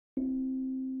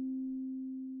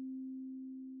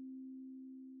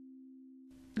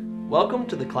Welcome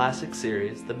to the classic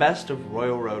series, The Best of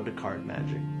Royal Road to Card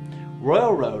Magic.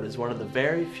 Royal Road is one of the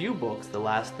very few books that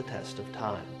last the test of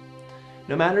time.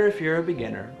 No matter if you're a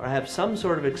beginner or have some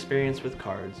sort of experience with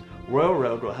cards, Royal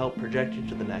Road will help project you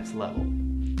to the next level.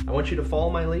 I want you to follow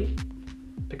my lead,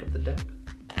 pick up the deck.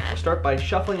 We'll start by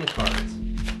shuffling the cards.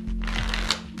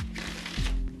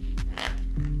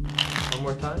 One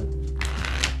more time.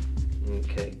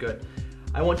 Okay, good.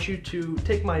 I want you to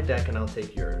take my deck and I'll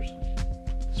take yours.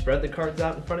 Spread the cards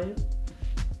out in front of you.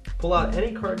 Pull out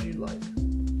any card you'd like.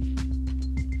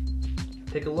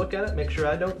 Take a look at it, make sure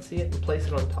I don't see it, and place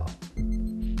it on top.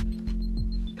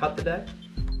 Cut the deck,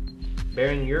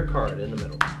 bearing your card in the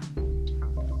middle.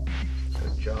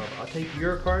 Good job. I'll take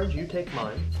your cards, you take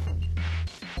mine.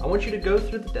 I want you to go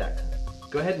through the deck.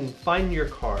 Go ahead and find your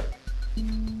card.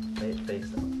 Lay it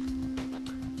face up.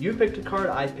 You picked a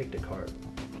card, I picked a card.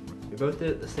 We both did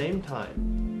it at the same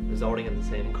time, resulting in the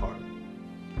same card.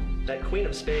 That Queen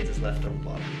of Spades is left on the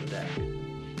bottom of the deck.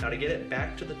 Now to get it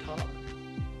back to the top,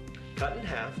 cut in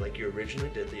half like you originally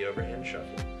did the overhand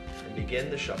shuffle, and begin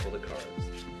to shuffle the cards.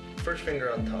 First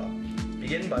finger on top.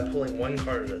 Begin by pulling one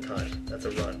card at a time. That's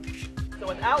a run. So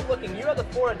without looking, you have the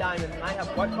 4 of diamonds, and I have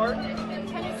what card?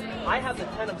 I have the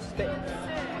 10 of spades. I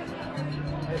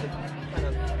have the 10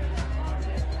 of...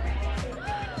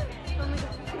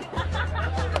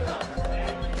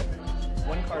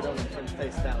 One card only turns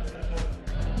face down.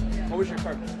 What was your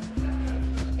card?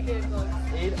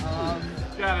 8 of...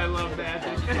 God, I love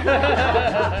magic.